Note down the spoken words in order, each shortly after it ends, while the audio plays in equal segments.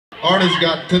Artist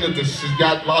got tinnitus, he's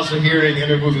got loss of hearing,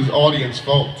 and it was his audience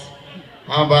fault.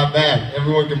 How about that?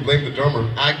 Everyone can blame the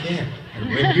drummer. I can't. I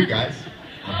blame you guys.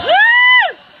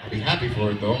 I'll be happy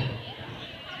for it though.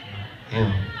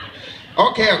 Yeah.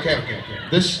 Okay.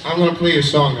 This, I'm gonna play a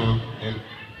song now. And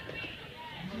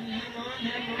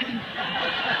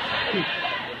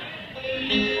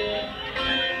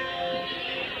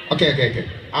Okay.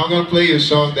 I'm gonna play you a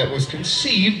song that was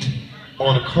conceived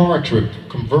on a car trip,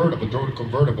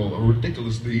 convertible, a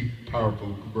ridiculously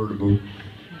powerful convertible,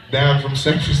 down from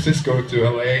San Francisco to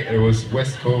LA. It was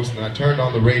West Coast, and I turned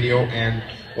on the radio, and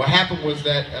what happened was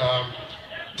that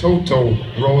Toto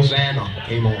Rosanna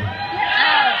came on. Just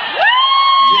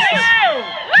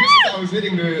as I was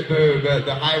hitting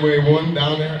the Highway 1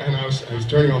 down there, and I was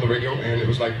turning on the radio, and it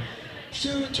was like,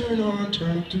 so turn up to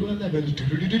 11.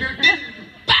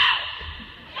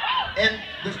 And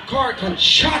the car kind of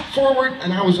shot forward,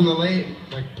 and I was in the lane,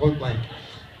 like point blank.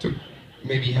 Took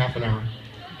maybe half an hour,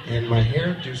 and my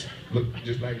hair just looked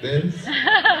just like this.